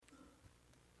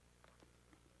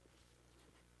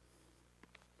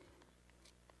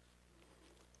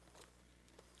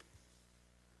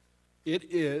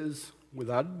It is,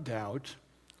 without a doubt,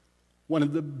 one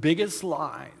of the biggest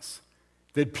lies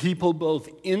that people both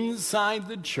inside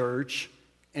the church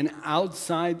and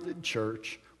outside the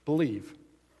church believe.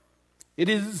 It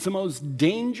is the most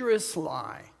dangerous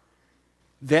lie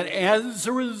that as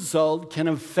a result can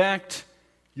affect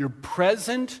your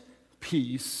present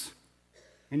peace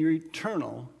and your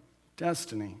eternal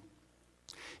destiny.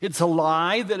 It's a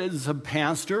lie that as a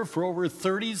pastor for over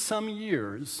 30-some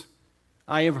years,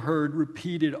 I have heard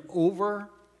repeated over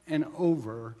and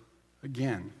over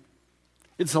again.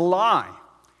 It's a lie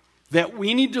that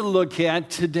we need to look at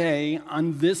today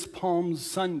on this Palm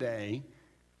Sunday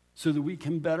so that we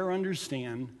can better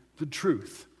understand the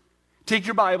truth. Take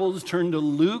your Bibles, turn to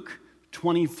Luke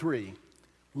 23.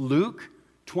 Luke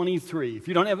 23. If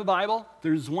you don't have a Bible,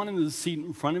 there's one in the seat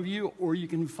in front of you, or you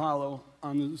can follow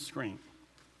on the screen.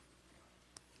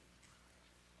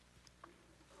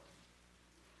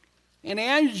 And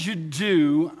as you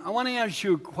do, I want to ask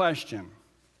you a question.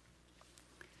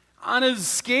 On a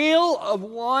scale of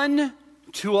 1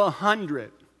 to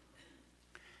 100,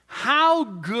 how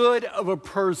good of a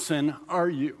person are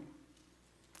you?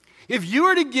 If you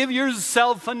were to give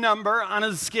yourself a number on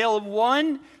a scale of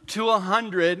 1 to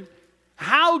 100,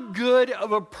 how good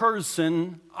of a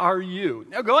person are you?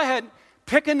 Now go ahead,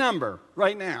 pick a number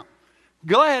right now.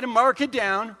 Go ahead and mark it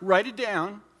down, write it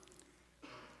down.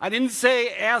 I didn't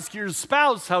say ask your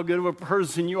spouse how good of a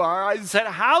person you are. I said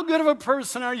how good of a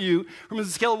person are you from a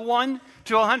scale of 1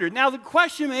 to 100. Now the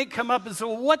question may come up is,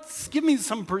 well, give me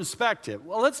some perspective.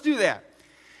 Well, let's do that.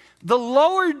 The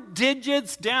lower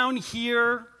digits down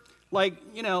here, like,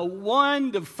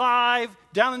 1 to 5,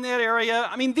 down in that area,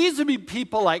 I mean, these would be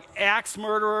people like axe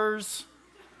murderers,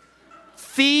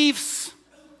 thieves,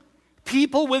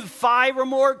 people with 5 or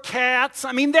more cats.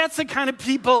 I mean, that's the kind of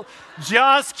people,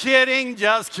 just kidding.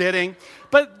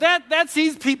 But that's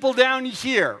these people down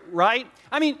here, right?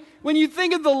 I mean, when you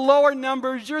think of the lower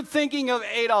numbers, you're thinking of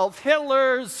Adolf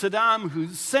Hitler, Saddam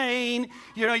Hussein,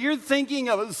 you're thinking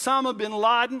of Osama bin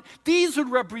Laden. These would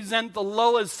represent the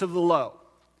lowest of the low.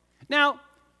 Now,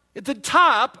 at the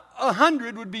top,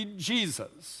 100 would be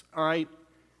Jesus, all right?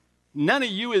 None of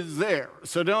you is there,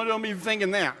 so don't be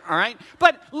thinking that, all right?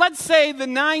 But let's say the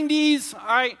 90s, all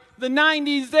right? The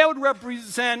 90s, that would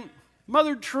represent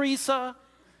Mother Teresa,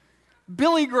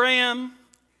 Billy Graham.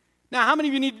 Now, how many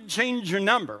of you need to change your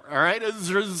number, all right, as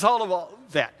a result of all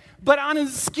of that? But on a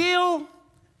scale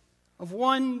of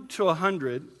 1 to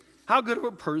 100, how good of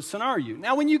a person are you?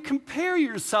 Now, when you compare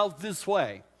yourself this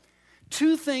way,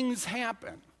 2 things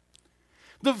happen.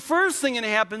 The first thing that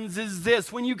happens is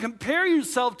this. When you compare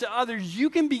yourself to others,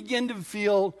 you can begin to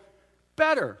feel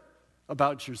better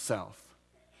about yourself.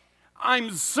 I'm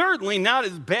certainly not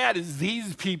as bad as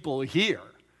these people here.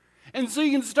 And so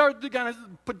you can start to kind of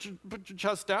put your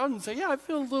chest out and say, yeah, I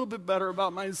feel a little bit better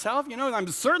about myself. I'm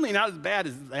certainly not as bad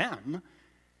as them.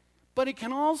 But it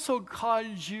can also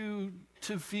cause you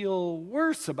to feel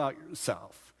worse about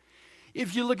yourself.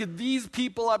 If you look at these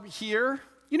people up here,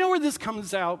 you know where this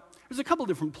comes out? There's a couple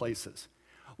different places.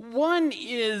 One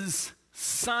is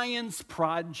science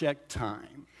project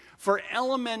time for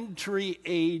elementary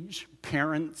age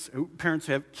parents who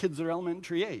have kids that are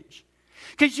elementary age.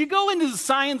 Because you go into the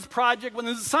science project, when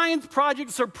the science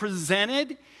projects are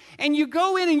presented, and you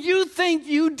go in and you think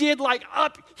you did like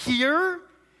up here,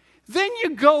 then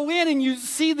you go in and you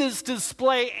see this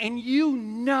display and you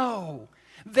know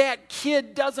that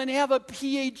kid doesn't have a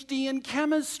PhD in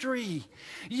chemistry.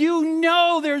 You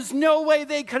know there's no way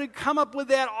they could have come up with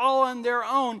that all on their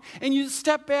own. And you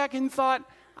step back and thought,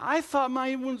 I thought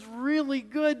mine was really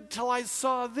good till I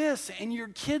saw this. And your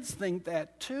kids think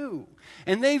that too.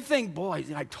 And they think, boy,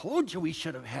 I told you we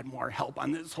should have had more help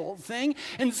on this whole thing.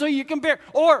 And so you compare.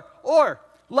 Or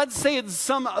let's say it's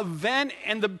some event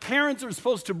and the parents are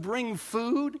supposed to bring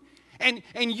food. And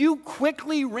you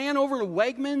quickly ran over to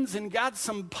Wegmans and got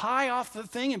some pie off the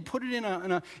thing and put it in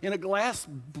a glass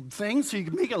thing so you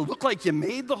could make it look like you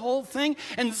made the whole thing.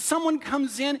 And someone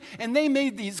comes in and they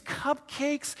made these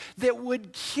cupcakes that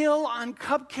would kill on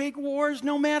Cupcake Wars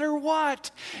no matter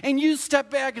what. And you step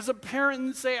back as a parent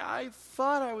and say, I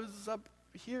thought I was up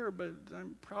here, but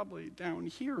I'm probably down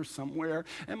here somewhere.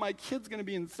 And my kid's going to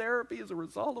be in therapy as a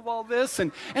result of all this.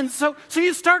 And so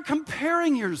you start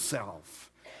comparing yourself.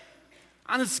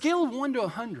 On a scale of 1 to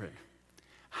 100,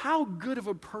 how good of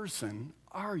a person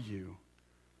are you?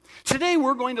 Today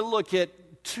we're going to look at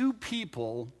 2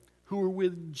 people who were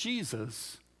with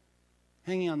Jesus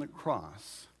hanging on the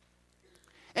cross.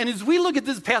 And as we look at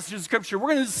this passage of Scripture,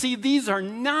 we're going to see these are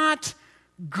not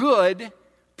good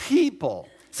people.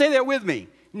 Say that with me.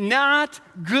 not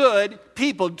good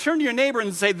people. Turn to your neighbor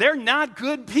and say, they're not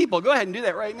good people. Go ahead and do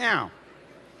that right now.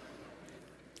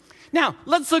 Now,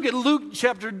 let's look at Luke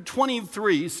chapter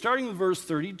 23, starting with verse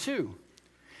 32.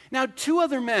 Now, 2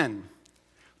 other men,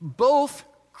 both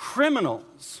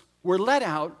criminals, were led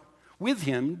out with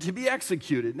him to be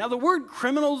executed. Now, the word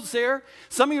criminals there,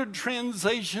 some of your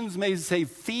translations may say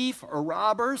thief or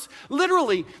robbers.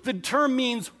 Literally, the term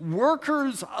means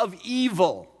workers of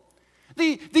evil.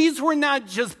 These were not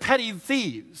just petty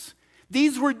thieves.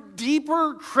 These were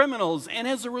deeper criminals, and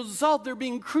as a result, they're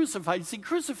being crucified. See,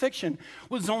 crucifixion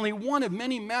was only one of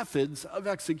many methods of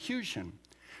execution.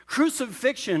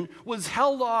 Crucifixion was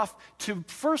held off to,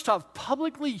 first off,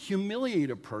 publicly humiliate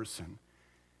a person,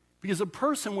 because a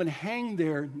person would hang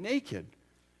there naked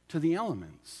to the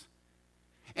elements.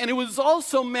 And it was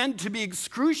also meant to be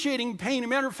excruciating pain. As a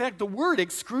matter of fact, the word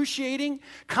excruciating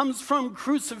comes from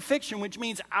crucifixion, which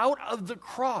means out of the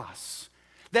cross.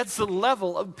 That's the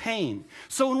level of pain.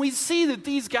 So when we see that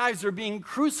these guys are being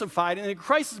crucified and that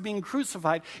Christ is being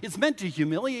crucified, it's meant to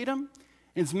humiliate them.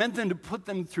 It's meant then to put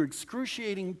them through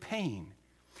excruciating pain.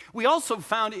 We also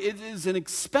found it is an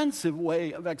expensive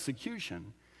way of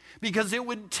execution, because it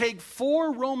would take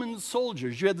 4 Roman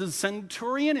soldiers. You had the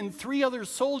centurion and 3 other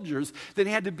soldiers that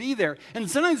had to be there. And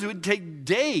sometimes it would take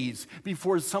days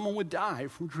before someone would die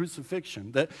from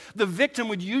crucifixion. The victim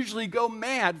would usually go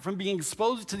mad from being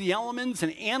exposed to the elements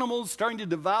and animals starting to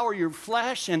devour your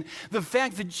flesh, and the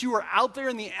fact that you were out there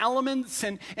in the elements,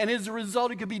 and as a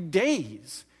result, it could be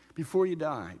days before you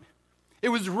died. It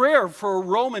was rare for a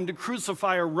Roman to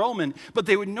crucify a Roman, but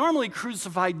they would normally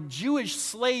crucify Jewish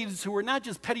slaves who were not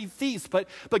just petty thieves, but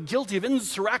guilty of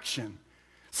insurrection,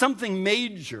 something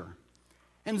major.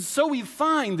 And so we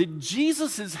find that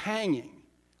Jesus is hanging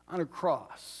on a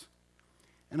cross,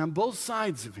 and on both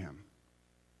sides of him,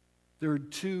 there are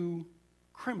 2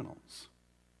 criminals,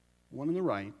 one on the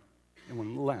right and one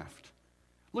on the left.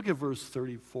 Look at verse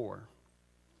 34.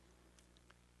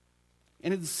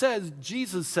 And it says,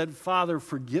 Jesus said, Father,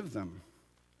 forgive them,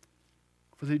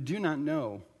 for they do not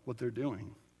know what they're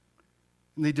doing.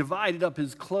 And they divided up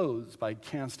his clothes by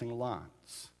casting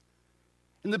lots.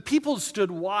 And the people stood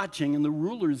watching, and the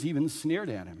rulers even sneered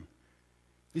at him.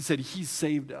 They said, he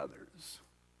saved others.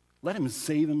 Let him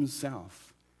save himself.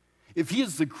 If he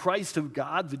is the Christ of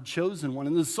God, the chosen one.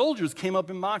 And the soldiers came up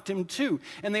and mocked him too.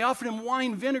 And they offered him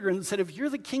wine vinegar and said, if you're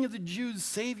the king of the Jews,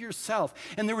 save yourself.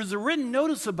 And there was a written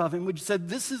notice above him which said,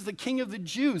 this is the king of the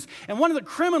Jews. And one of the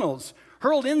criminals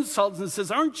hurled insults and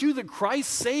says, aren't you the Christ?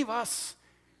 Save us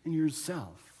and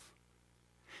yourself.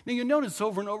 Now you notice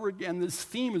over and over again, this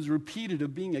theme is repeated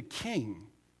of being a king,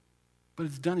 but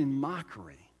it's done in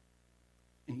mockery,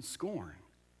 in scorn.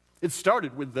 It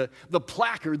started with the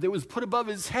placard that was put above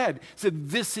his head. It said,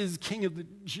 this is King of the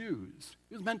Jews.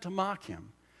 It was meant to mock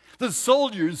him. The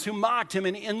soldiers who mocked him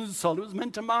and insulted, it was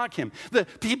meant to mock him. The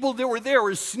people that were there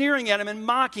were sneering at him and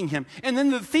mocking him. And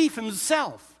then the thief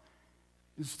himself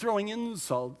is throwing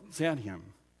insults at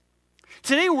him.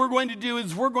 Today what we're going to do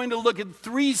is we're going to look at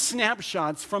 3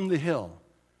 snapshots from the hill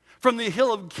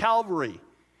of Calvary.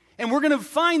 And we're going to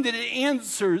find that it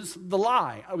answers the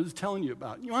lie I was telling you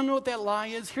about. You want to know what that lie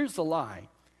is? Here's the lie.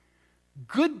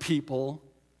 Good people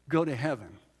go to heaven.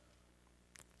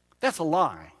 That's a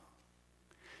lie.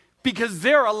 Because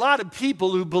there are a lot of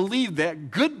people who believe that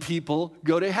good people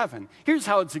go to heaven. Here's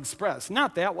how it's expressed.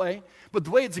 Not that way, but the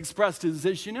way it's expressed is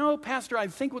this. You know, Pastor, I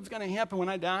think what's going to happen when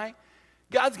I die,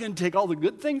 God's going to take all the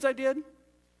good things I did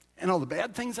and all the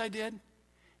bad things I did,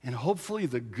 and hopefully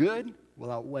the good will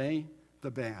outweigh the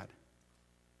bad.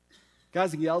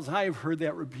 Guys and gals, I have heard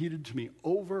that repeated to me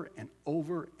over and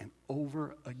over and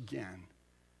over again.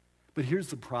 But here's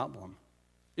the problem.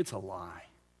 It's a lie.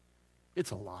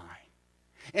 It's a lie.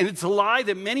 And it's a lie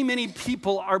that many, many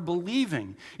people are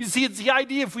believing. You see, it's the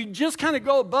idea if we just kind of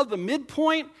go above the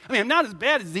midpoint, I mean, I'm not as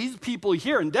bad as these people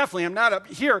here, and definitely I'm not up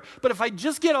here, but if I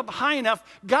just get up high enough,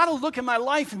 God will look at my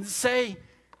life and say,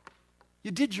 you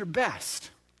did your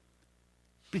best.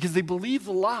 Because they believe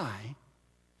the lie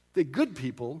that good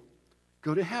people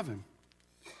go to heaven.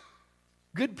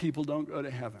 Good people don't go to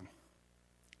heaven.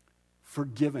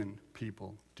 Forgiven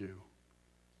people do.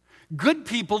 Good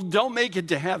people don't make it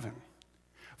to heaven.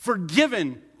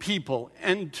 Forgiven people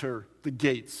enter the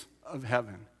gates of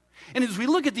heaven. And as we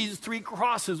look at these 3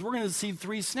 crosses, we're going to see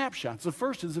 3 snapshots. The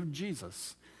first is of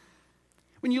Jesus.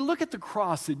 When you look at the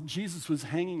cross that Jesus was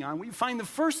hanging on, we find the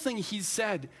first thing he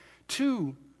said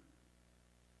to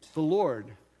the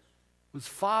Lord was,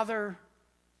 Father,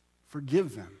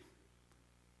 forgive them,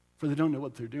 for they don't know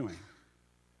what they're doing.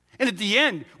 And at the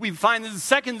end, we find the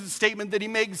second statement that he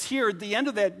makes here at the end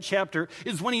of that chapter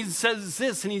is when he says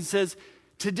this, and he says,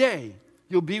 today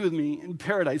you'll be with me in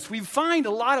paradise. We find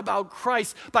a lot about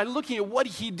Christ by looking at what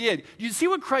he did. You see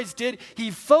what Christ did?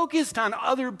 He focused on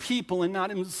other people and not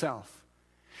himself.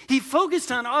 He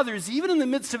focused on others, even in the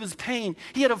midst of his pain.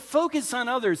 He had a focus on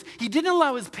others. He didn't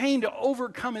allow his pain to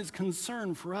overcome his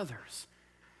concern for others.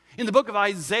 In the book of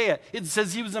Isaiah, it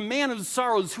says he was a man of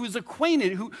sorrows who was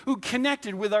acquainted, who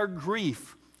connected with our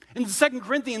grief. In 2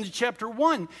 Corinthians chapter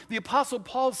 1, the Apostle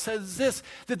Paul says this,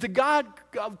 that the God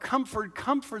of comfort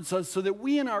comforts us so that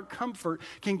we in our comfort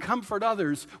can comfort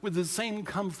others with the same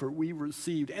comfort we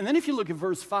received. And then if you look at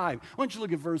verse 5, why don't you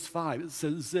look at verse 5? It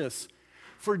says this,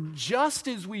 for just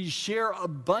as we share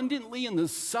abundantly in the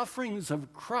sufferings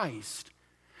of Christ,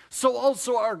 so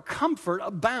also our comfort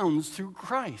abounds through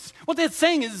Christ. What that's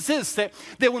saying is this, that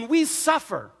when we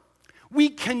suffer, we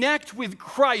connect with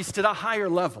Christ at a higher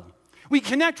level. We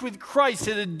connect with Christ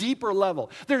at a deeper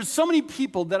level. There's so many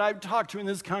people that I've talked to in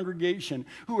this congregation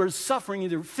who are suffering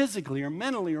either physically or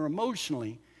mentally or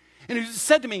emotionally. And who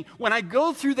said to me, when I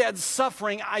go through that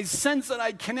suffering, I sense that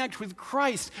I connect with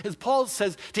Christ, as Paul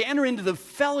says, to enter into the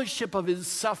fellowship of his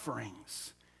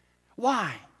sufferings.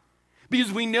 Why?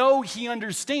 Because we know he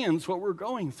understands what we're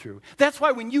going through. That's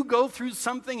why when you go through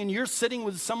something and you're sitting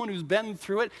with someone who's been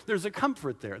through it, there's a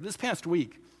comfort there. This past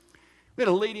week, we had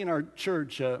a lady in our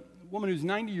church, a woman who's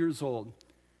 90 years old,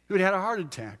 who had had a heart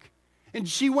attack. And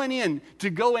she went in to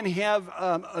go and have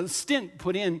a stent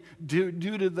put in due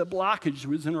to the blockage that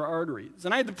was in her arteries.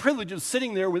 And I had the privilege of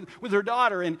sitting there with her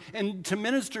daughter and to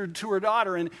minister to her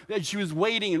daughter. And as she was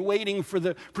waiting for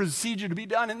the procedure to be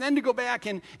done. And then to go back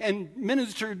and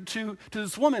minister to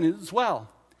this woman as well.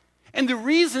 And the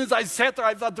reason, as I sat there,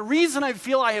 I thought, the reason I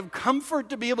feel I have comfort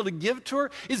to be able to give to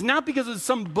her is not because of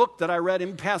some book that I read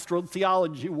in Pastoral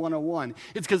Theology 101.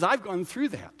 It's because I've gone through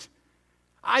that.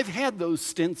 I've had those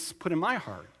stints put in my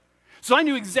heart. So I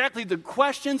knew exactly the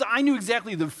questions, I knew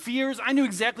exactly the fears, I knew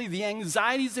exactly the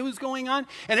anxieties that was going on,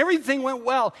 and everything went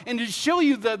well. And to show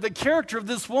you the character of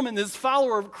this woman, this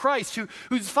follower of Christ,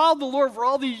 who's followed the Lord for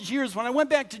all these years, when I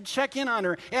went back to check in on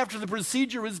her after the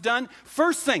procedure was done,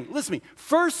 first thing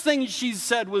she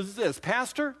said was this,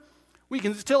 Pastor, we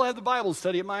can still have the Bible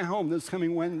study at my home this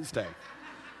coming Wednesday.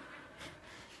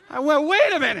 I went,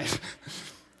 wait a minute.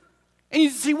 And you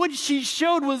see, what she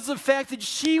showed was the fact that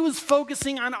she was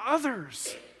focusing on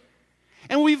others.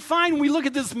 And we find, when we look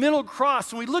at this middle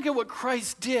cross, and we look at what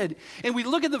Christ did, and we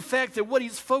look at the fact that what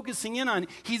he's focusing in on,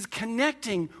 he's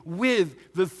connecting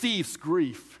with the thief's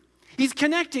grief. He's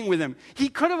connecting with him. He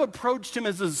could have approached him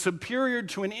as a superior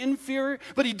to an inferior,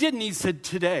 but he didn't. He said,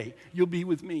 today, you'll be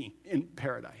with me in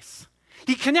paradise.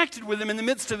 He connected with him in the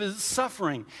midst of his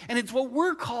suffering. And it's what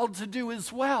we're called to do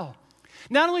as well.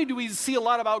 Not only do we see a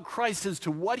lot about Christ as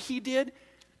to what he did,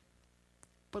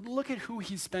 but look at who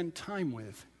he spent time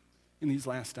with in these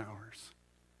last hours.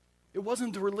 It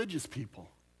wasn't the religious people.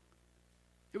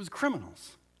 It was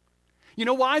criminals. You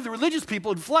know why? The religious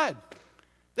people had fled.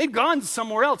 They'd gone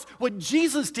somewhere else. What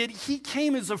Jesus did, he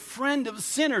came as a friend of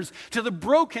sinners, to the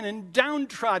broken and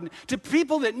downtrodden, to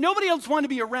people that nobody else wanted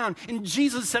to be around. And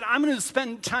Jesus said, I'm going to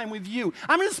spend time with you.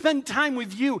 I'm going to spend time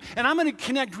with you, and I'm going to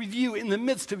connect with you in the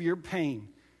midst of your pain.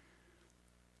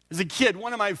 As a kid,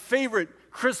 one of my favorite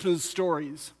Christmas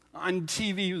stories on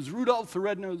TV was Rudolph the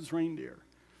Red-Nosed Reindeer.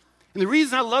 And the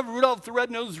reason I love Rudolph the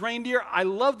Red-Nosed Reindeer, I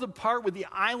love the part with the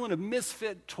island of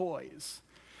misfit toys.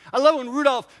 I love when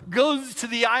Rudolph goes to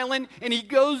the island and he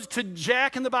goes to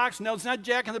Jack in the Box. No, it's not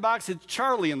Jack in the Box, it's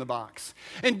Charlie in the Box.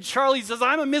 And Charlie says,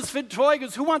 I'm a misfit toy. He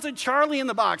goes, who wants a Charlie in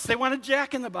the Box? They want a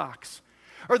Jack in the Box.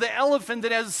 Or the elephant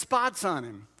that has spots on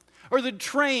him. Or the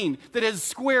train that has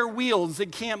square wheels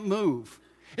that can't move.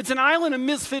 It's an island of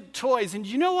misfit toys. And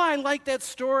you know why I like that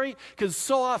story? Because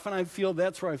so often I feel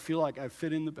that's where I feel like I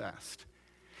fit in the best.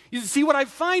 You see, what I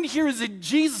find here is that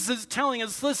Jesus is telling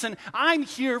us, listen, I'm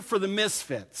here for the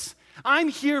misfits. I'm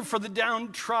here for the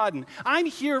downtrodden. I'm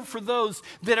here for those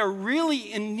that are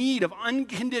really in need of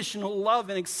unconditional love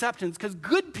and acceptance, because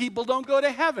good people don't go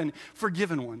to heaven,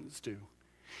 forgiven ones do.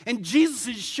 And Jesus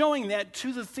is showing that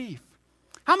to the thief.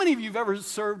 How many of you have ever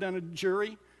served on a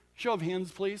jury? Show of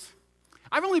hands, please.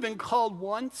 I've only been called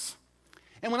once.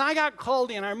 And when I got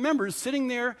called in, I remember sitting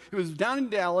there, it was down in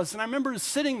Dallas, and I remember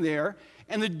sitting there,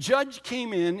 and the judge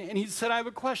came in, and he said, I have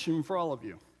a question for all of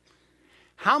you.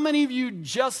 How many of you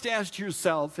just asked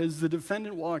yourself, as the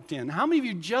defendant walked in, how many of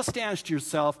you just asked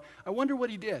yourself, I wonder what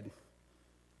he did?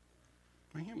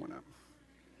 My hand went up.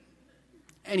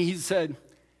 And he said,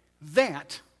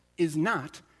 that is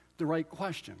not the right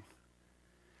question.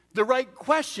 The right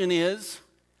question is,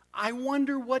 I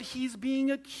wonder what he's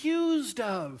being accused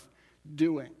of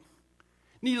doing.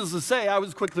 Needless to say, I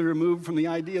was quickly removed from the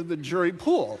idea of the jury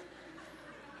pool.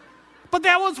 But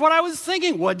that was what I was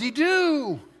thinking. What'd he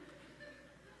do?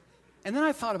 And then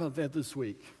I thought about that this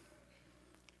week.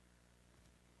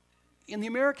 In the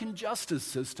American justice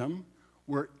system,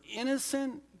 we're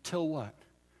innocent till what?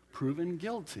 Proven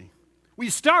guilty. We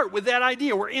start with that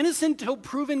idea. We're innocent till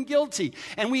proven guilty.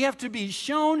 And we have to be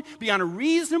shown beyond a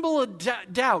reasonable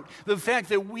doubt the fact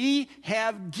that we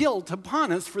have guilt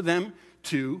upon us for them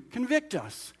to convict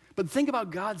us. But think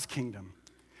about God's kingdom.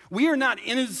 We are not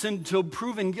innocent till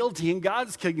proven guilty in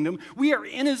God's kingdom. We are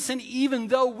innocent even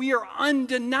though we are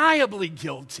undeniably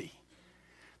guilty.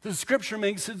 The scripture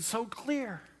makes it so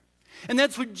clear. And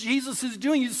that's what Jesus is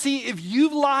doing. You see, if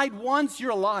you've lied once,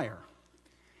 you're a liar.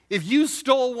 If you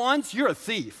stole once, you're a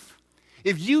thief.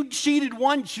 If you cheated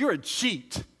once, you're a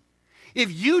cheat.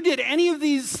 If you did any of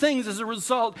these things as a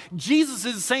result, Jesus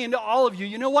is saying to all of you,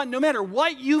 you know what? No matter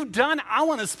what you've done, I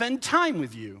want to spend time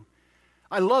with you.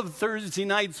 I love Thursday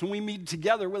nights when we meet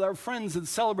together with our friends at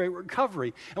Celebrate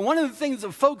Recovery. And one of the things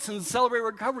that folks in Celebrate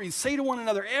Recovery say to one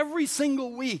another every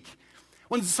single week,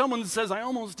 when someone says, I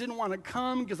almost didn't want to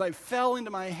come because I fell into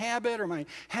my habit or my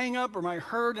hang-up or my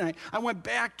hurt, and I went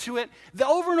back to it.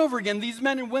 Over and over again, these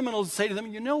men and women will say to them,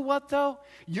 you know what, though?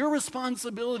 Your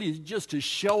responsibility is just to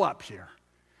show up here.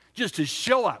 Just to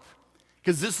show up.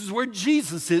 Because this is where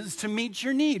Jesus is to meet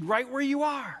your need, right where you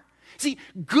are. See,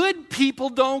 good people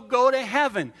don't go to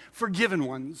heaven. Forgiven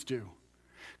ones do.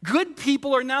 Good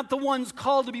people are not the ones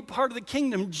called to be part of the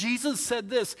kingdom. Jesus said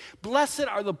this, blessed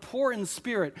are the poor in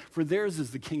spirit, for theirs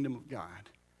is the kingdom of God.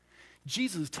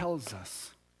 Jesus tells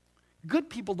us,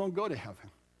 good people don't go to heaven.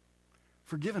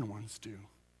 Forgiven ones do.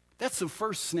 That's the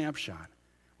first snapshot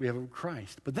we have of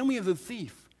Christ. But then we have the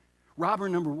thief, robber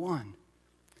number one.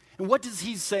 And what does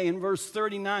he say in verse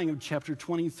 39 of chapter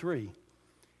 23?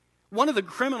 One of the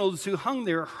criminals who hung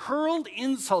there hurled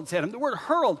insults at him. The word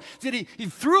hurled, he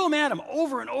threw them at him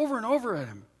over and over and over at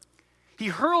him. He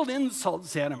hurled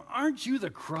insults at him. Aren't you the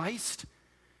Christ?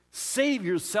 Save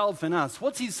yourself and us.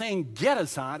 What's he saying? Get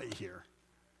us out of here.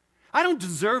 I don't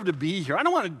deserve to be here. I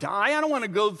don't want to die. I don't want to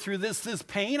go through this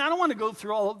pain. I don't want to go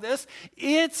through all of this.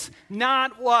 It's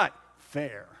not what?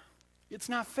 Fair. It's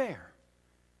not fair.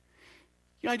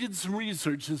 You know, I did some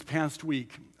research this past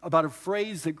week about a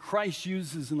phrase that Christ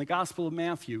uses in the Gospel of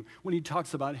Matthew when he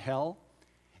talks about hell.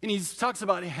 And he talks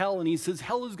about hell and he says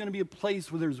hell is going to be a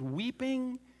place where there's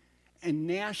weeping and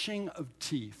gnashing of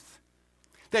teeth.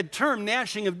 That term,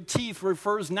 gnashing of teeth,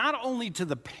 refers not only to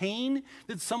the pain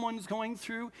that someone's going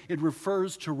through, it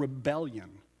refers to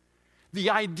rebellion.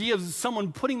 The idea of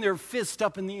someone putting their fist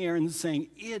up in the air and saying,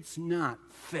 it's not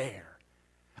fair.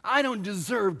 I don't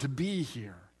deserve to be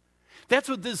here. That's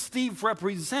what this thief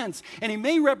represents. And he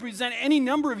may represent any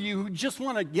number of you who just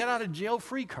want to get out of jail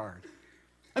free card.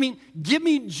 I mean, give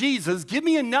me Jesus. Give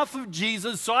me enough of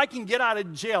Jesus so I can get out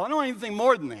of jail. I don't want anything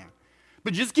more than that.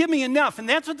 But just give me enough. And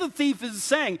that's what the thief is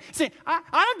saying. He's saying, I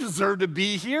don't deserve to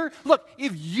be here. Look,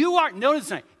 if you are, notice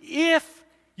that, if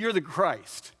you're the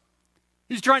Christ,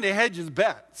 he's trying to hedge his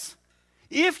bets.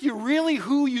 If you're really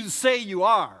who you say you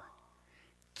are,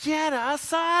 get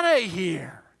us out of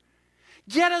here.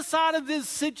 Get us out of this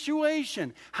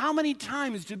situation. How many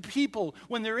times do people,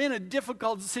 when they're in a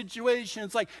difficult situation,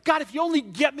 it's like, God, if you only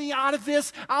get me out of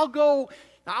this, I'll go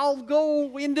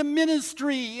into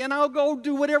ministry and I'll go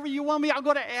do whatever you want me. I'll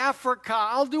go to Africa.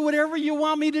 I'll do whatever you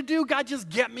want me to do. God, just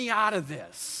get me out of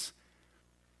this.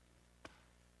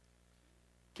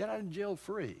 Get out of jail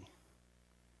free.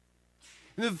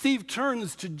 And the thief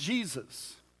turns to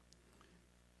Jesus.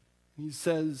 He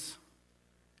says,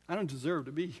 I don't deserve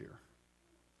to be here.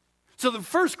 So the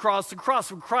first cross, the cross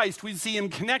of Christ, we see him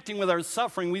connecting with our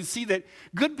suffering. We see that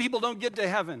good people don't get to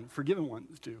heaven, forgiven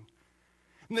ones do.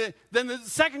 And then the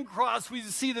second cross, we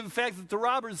see the fact that the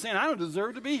robber is saying, I don't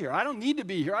deserve to be here. I don't need to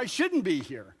be here. I shouldn't be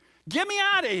here. Get me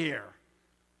out of here.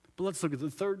 But let's look at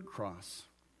the third cross,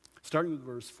 starting with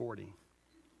verse 40.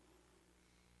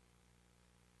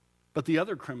 But the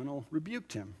other criminal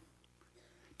rebuked him.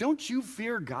 Don't you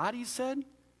fear God, he said.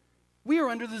 We are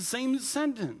under the same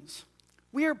sentence.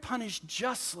 We are punished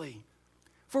justly,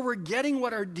 for we're getting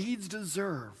what our deeds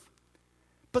deserve.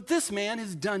 But this man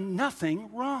has done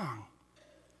nothing wrong.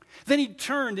 Then he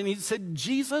turned and he said,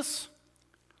 Jesus,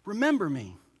 remember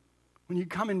me when you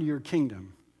come into your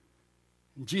kingdom.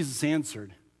 And Jesus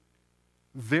answered,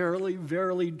 verily,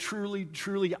 verily, truly,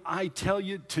 truly, I tell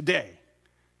you today,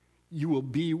 you will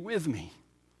be with me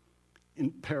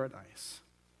in paradise.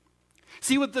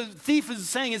 See, what the thief is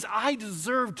saying is, I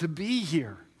deserve to be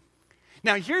here.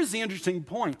 Now, here's the interesting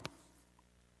point.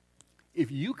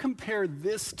 If you compare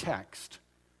this text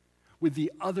with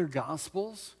the other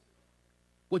Gospels,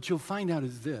 what you'll find out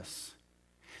is this,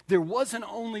 There wasn't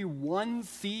only one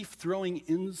thief throwing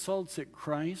insults at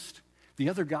Christ. The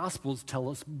other Gospels tell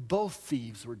us both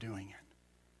thieves were doing it.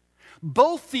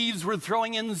 Both thieves were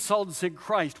throwing insults at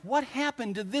Christ. What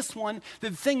happened to this one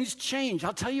that things changed?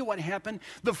 I'll tell you what happened.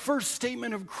 The first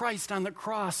statement of Christ on the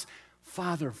cross,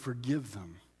 Father, forgive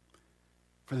them,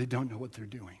 for they don't know what they're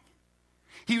doing.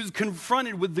 He was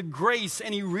confronted with the grace,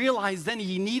 and he realized then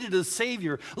he needed a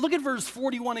Savior. Look at verse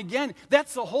 41 again.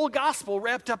 That's the whole gospel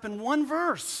wrapped up in one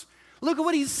verse. Look at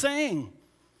what he's saying.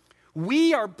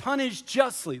 We are punished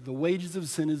justly. The wages of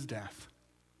sin is death.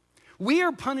 We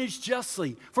are punished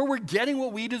justly, for we're getting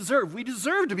what we deserve. We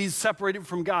deserve to be separated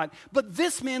from God. But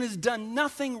this man has done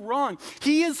nothing wrong.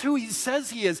 He is who he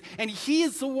says he is, and he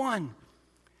is the one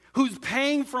who's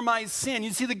paying for my sin.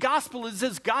 You see, the gospel is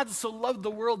this: God so loved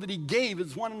the world that he gave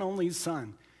his one and only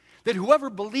Son, that whoever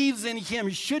believes in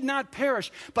him should not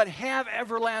perish, but have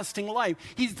everlasting life.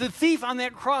 He's the thief on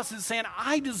that cross is saying,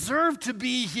 I deserve to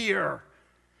be here.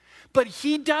 But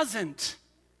he doesn't.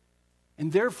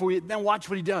 And therefore, then watch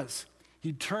what he does.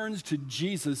 He turns to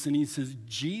Jesus and he says,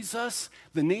 Jesus,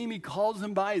 the name he calls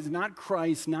him by is not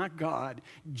Christ, not God.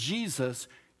 Jesus,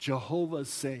 Jehovah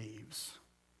saves.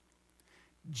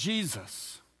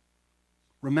 Jesus,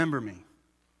 remember me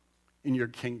in your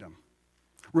kingdom.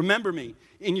 Remember me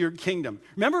in your kingdom.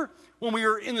 Remember when we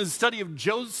were in the study of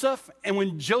Joseph, and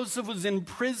when Joseph was in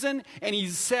prison and he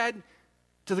said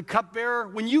to the cupbearer,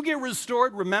 when you get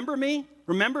restored, remember me?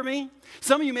 Remember me?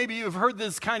 Some of you maybe have heard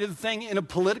this kind of thing in a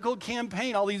political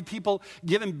campaign. All these people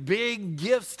giving big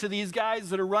gifts to these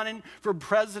guys that are running for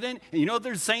president. And you know what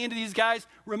they're saying to these guys?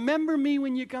 Remember me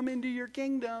when you come into your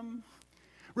kingdom.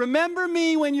 Remember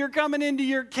me when you're coming into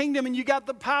your kingdom and you got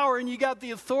the power and you got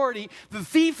the authority. The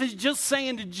thief is just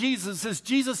saying to Jesus, says,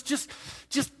 Jesus,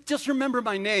 just remember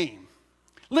my name.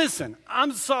 Listen,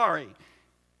 I'm sorry.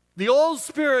 The old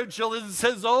spiritual that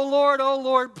says, oh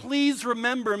Lord, please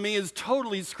remember me, is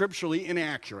totally scripturally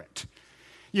inaccurate.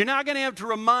 You're not going to have to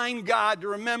remind God to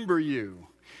remember you.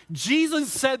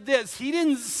 Jesus said this. He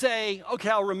didn't say, okay,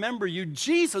 I'll remember you.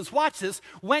 Jesus, watch this,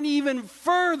 went even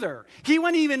further. He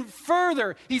went even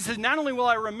further. He said, not only will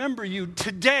I remember you,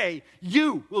 today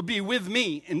you will be with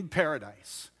me in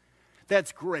paradise.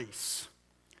 That's grace.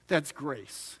 That's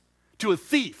grace. To a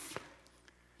thief,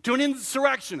 to an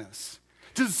insurrectionist,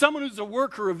 to someone who's a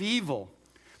worker of evil.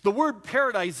 The word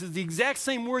paradise is the exact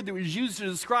same word that was used to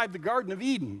describe the Garden of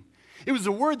Eden. It was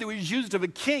a word that was used of a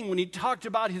king when he talked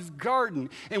about his garden.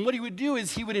 And what he would do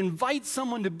is he would invite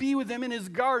someone to be with him in his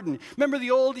garden. Remember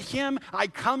the old hymn, I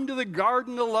come to the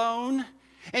garden alone?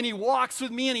 And he walks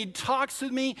with me and he talks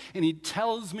with me and he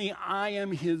tells me I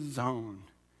am his own.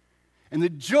 And the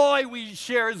joy we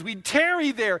share as we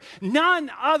tarry there,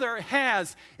 none other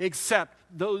has except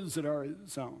those that are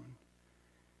his own.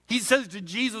 He says to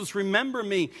Jesus, remember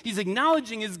me. He's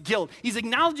acknowledging his guilt. He's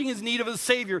acknowledging his need of a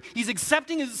Savior. He's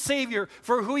accepting his Savior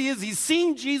for who he is. He's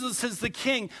seeing Jesus as the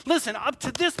King. Listen, up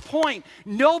to this point,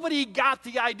 nobody got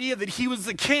the idea that he was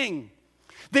the King.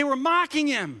 They were mocking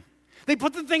him. They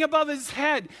put the thing above his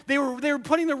head. They were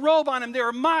putting the robe on him. They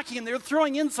were mocking him. They were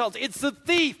throwing insults. It's the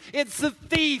thief. It's the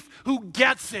thief who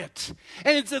gets it.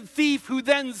 And it's a thief who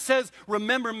then says,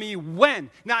 remember me when?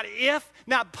 Not if,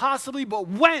 not possibly, but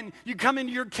when you come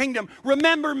into your kingdom,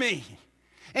 remember me.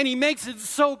 And he makes it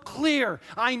so clear.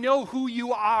 I know who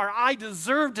you are. I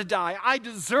deserve to die. I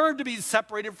deserve to be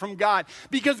separated from God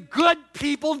because good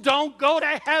people don't go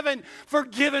to heaven.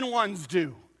 Forgiven ones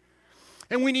do.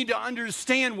 And we need to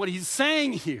understand what he's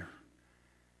saying here.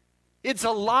 It's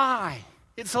a lie.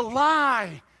 It's a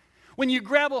lie. When you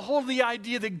grab a hold of the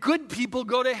idea that good people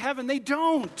go to heaven, they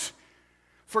don't.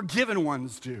 Forgiven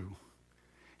ones do.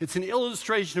 It's an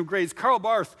illustration of grace. Karl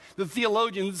Barth, the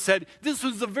theologian, said this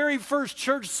was the very first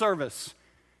church service.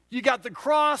 You got the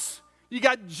cross, you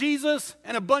got Jesus,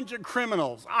 and a bunch of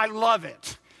criminals. I love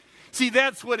it. See,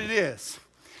 that's what it is.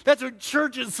 That's what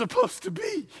church is supposed to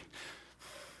be.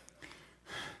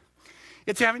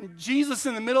 It's having Jesus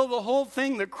in the middle of the whole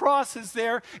thing, the cross is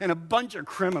there, and a bunch of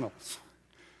criminals.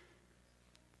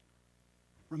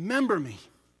 Remember me.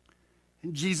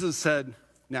 And Jesus said,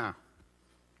 now,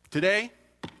 today,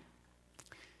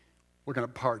 we're going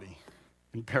to party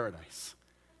in paradise.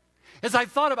 As I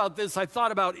thought about this, I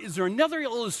thought about, is there another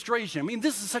illustration? I mean,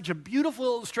 this is such a beautiful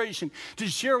illustration to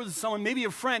share with someone, maybe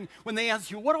a friend, when they ask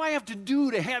you, what do I have to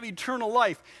do to have eternal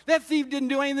life? That thief didn't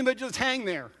do anything but just hang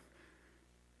there.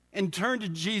 And turn to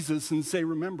Jesus and say,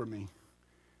 remember me.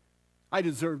 I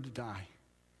deserve to die,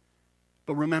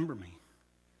 but remember me.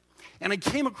 And I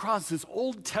came across this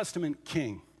Old Testament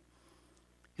king.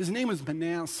 His name was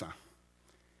Manasseh.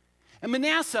 And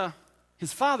Manasseh,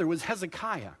 his father was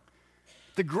Hezekiah.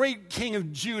 the great king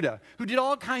of Judah, who did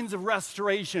all kinds of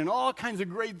restoration and all kinds of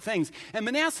great things. And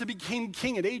Manasseh became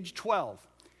king at age 12.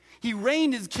 He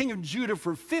reigned as king of Judah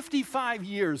for 55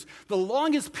 years, the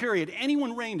longest period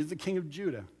anyone reigned as the king of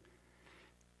Judah.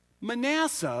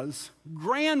 Manasseh's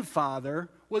grandfather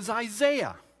was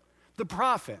Isaiah, the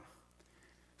prophet.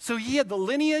 So he had the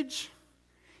lineage,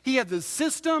 he had the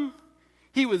system,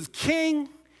 he was king,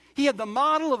 he had the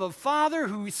model of a father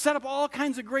who set up all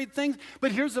kinds of great things.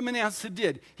 But here's what Manasseh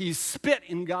did. He spit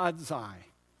in God's eye.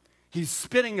 He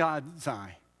spit in God's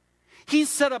eye. He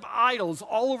set up idols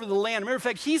all over the land. Matter of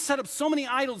fact, he set up so many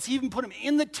idols, he even put them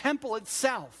in the temple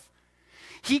itself.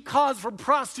 He caused for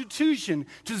prostitution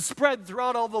to spread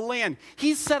throughout all the land.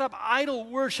 He set up idol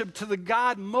worship to the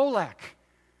god Molech,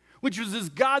 which was this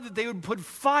god that they would put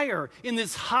fire in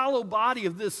this hollow body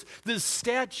of this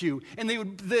statue, and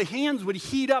the hands would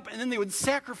heat up, and then they would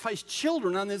sacrifice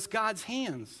children on this god's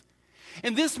hands.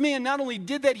 And this man not only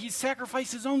did that, he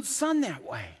sacrificed his own son that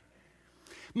way.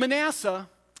 Manasseh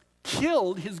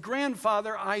killed his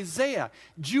grandfather Isaiah.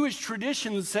 Jewish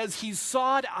tradition says he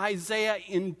sawed Isaiah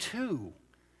in two.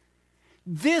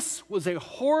 This was a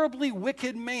horribly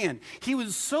wicked man. He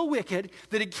was so wicked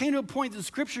that it came to a point the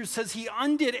scripture says he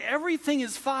undid everything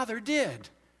his father did.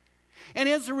 And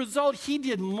as a result, he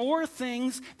did more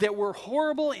things that were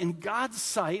horrible in God's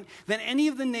sight than any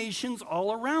of the nations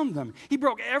all around them. He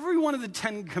broke every one of the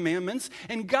 10 commandments,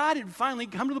 and God had finally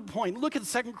come to the point. Look at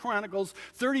 2 Chronicles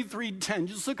 33:10.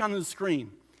 Just look on the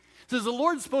screen. It says, the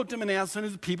Lord spoke to Manasseh and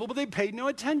his people, but they paid no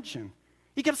attention.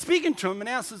 He kept speaking to him.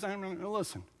 Manasseh said, I'm not going to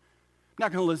listen. I'm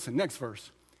not going to listen. Next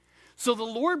verse. So the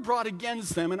Lord brought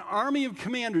against them an army of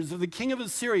commanders of the king of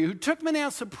Assyria, who took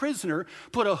Manasseh prisoner,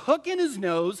 put a hook in his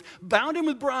nose, bound him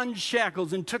with bronze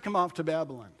shackles, and took him off to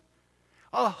Babylon.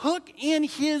 A hook in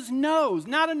his nose,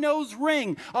 not a nose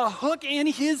ring, a hook in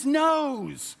his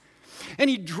nose.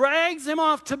 And he drags him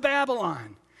off to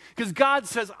Babylon because God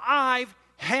says, I've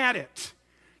had it.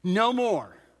 No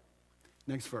more.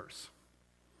 Next verse.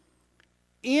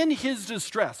 In his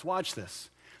distress, watch this.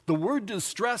 The word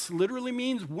distress literally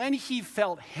means when he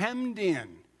felt hemmed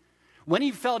in, when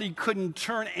he felt he couldn't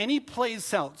turn any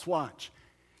place else. Watch.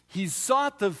 He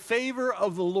sought the favor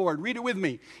of the Lord. Read it with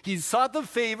me. He sought the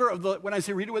favor of the, when I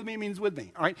say read it with me, it means with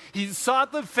me. All right. He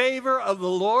sought the favor of the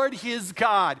Lord his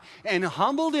God and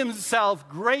humbled himself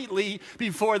greatly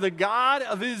before the God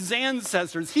of his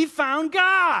ancestors. He found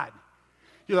God.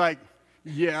 You're like,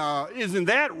 yeah, isn't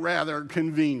that rather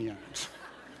convenient?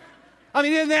 I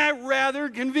mean, isn't that rather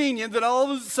convenient that all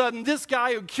of a sudden this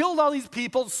guy who killed all these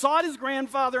people, sawed his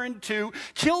grandfather in two,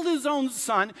 killed his own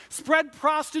son, spread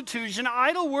prostitution,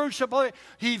 idol worship,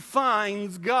 he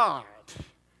finds God.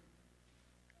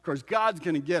 Of course, God's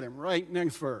going to get him, right?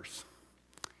 Next verse.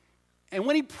 And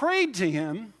when he prayed to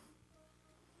him,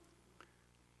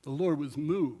 the Lord was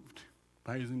moved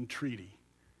by his entreaty,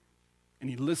 and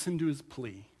he listened to his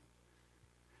plea.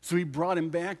 So he brought him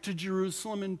back to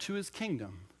Jerusalem and to his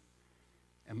kingdom.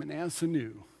 And Manasseh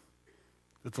knew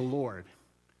that the Lord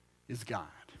is God.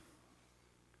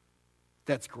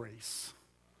 That's grace.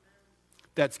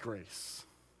 That's grace.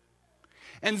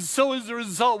 And so as a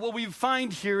result, what we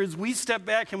find here is we step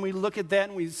back and we look at that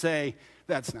and we say,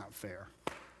 that's not fair.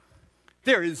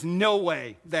 There is no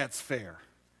way that's fair.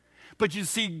 But you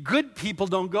see, good people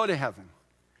don't go to heaven.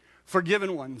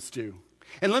 Forgiven ones do.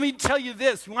 And let me tell you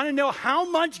this. You want to know how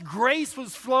much grace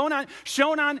was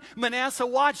shown on Manasseh?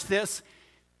 Watch this.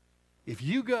 If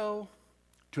you go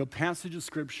to a passage of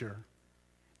Scripture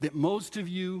that most of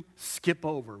you skip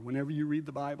over whenever you read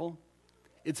the Bible,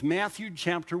 it's Matthew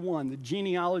chapter 1, the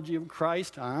genealogy of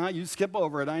Christ. You skip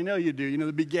over it. I know you do. You know,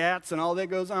 the begats and all that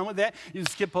goes on with that. You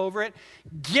skip over it.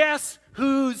 Guess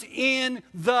who's in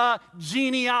the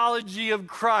genealogy of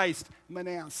Christ?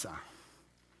 Manasseh.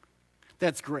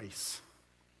 That's grace.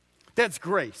 That's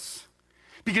grace.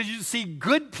 Because you see,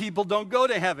 good people don't go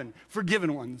to heaven.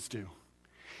 Forgiven ones do.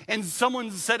 And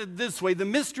someone said it this way, the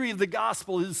mystery of the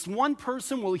gospel is one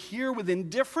person will hear with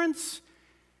indifference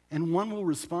and one will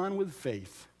respond with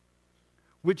faith.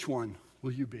 Which one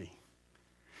will you be?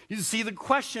 You see, the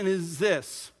question is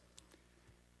this,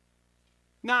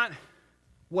 not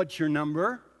what's your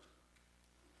number,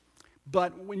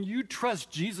 but when you trust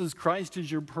Jesus Christ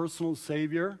as your personal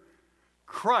Savior,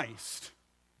 Christ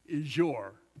is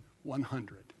your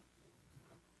 100.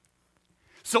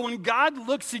 So when God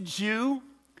looks at you,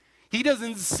 he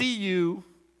doesn't see you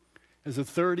as a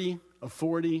 30, a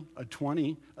 40, a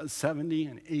 20, a 70,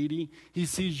 an 80. He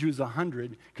sees you as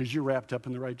 100 because you're wrapped up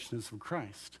in the righteousness of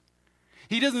Christ.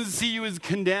 He doesn't see you as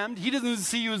condemned. He doesn't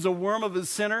see you as a worm of a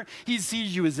sinner. He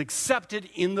sees you as accepted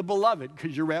in the beloved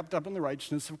because you're wrapped up in the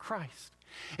righteousness of Christ.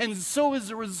 And so as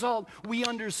a result, we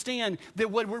understand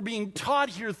that what we're being taught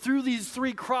here through these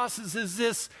three crosses is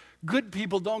this: good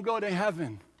people don't go to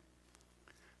heaven,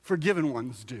 forgiven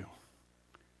ones do.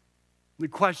 The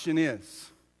question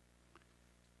is,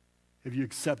 have you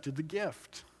accepted the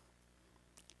gift?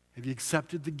 Have you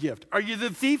accepted the gift? Are you the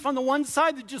thief on the one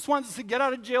side that just wants to get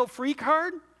out of jail free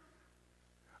card? Or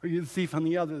are you the thief on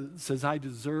the other that says, I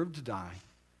deserve to die?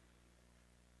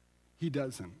 He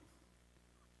doesn't.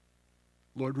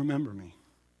 Lord, remember me.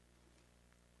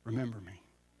 Remember me.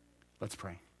 Let's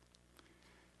pray.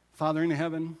 Father in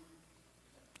heaven,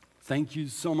 thank you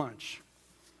so much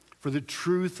for the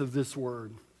truth of this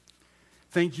word.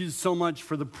 Thank you so much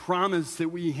for the promise that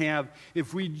we have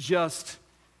if we just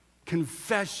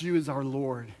confess you as our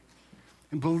Lord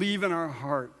and believe in our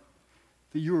heart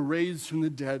that you were raised from the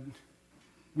dead,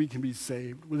 we can be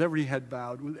saved with every head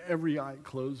bowed, with every eye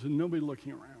closed, and nobody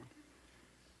looking around.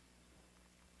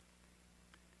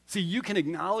 See, you can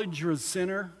acknowledge you're a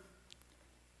sinner,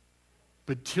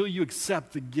 but till you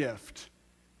accept the gift,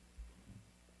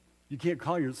 you can't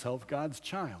call yourself God's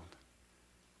child.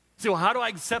 See, well, how do I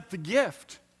accept the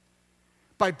gift?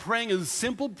 By praying a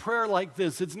simple prayer like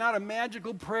this. It's not a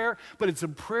magical prayer, but it's a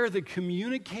prayer that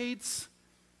communicates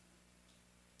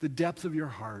the depth of your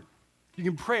heart. You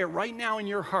can pray it right now in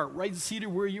your heart, right seated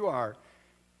where you are.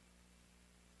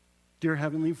 Dear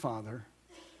Heavenly Father,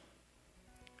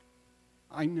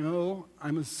 I know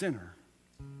I'm a sinner,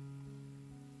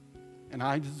 and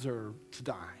I deserve to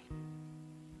die.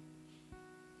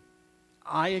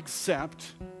 I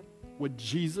accept what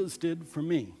Jesus did for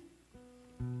me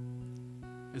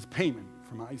as payment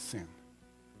for my sin.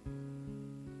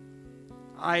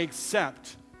 I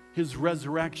accept his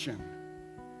resurrection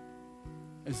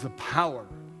as the power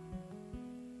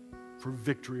for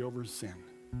victory over sin.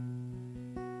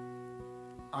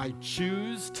 I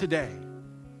choose today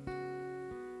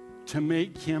to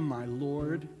make him my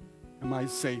Lord and my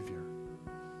Savior.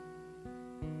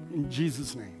 In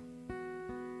Jesus' name,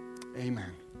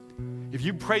 amen. If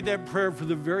you prayed that prayer for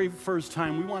the very first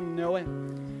time, we want to know it.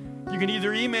 You can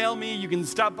either email me, you can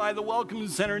stop by the Welcome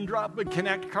Center and drop a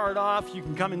Connect card off. You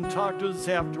can come and talk to us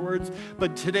afterwards.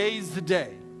 But today's the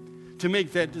day to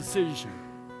make that decision.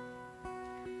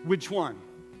 Which one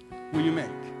will you make?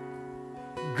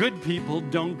 Good people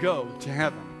don't go to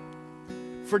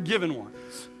heaven. Forgiven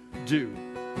ones do.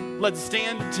 Let's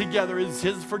stand together as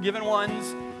his forgiven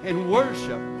ones and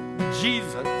worship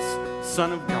Jesus,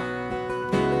 Son of God.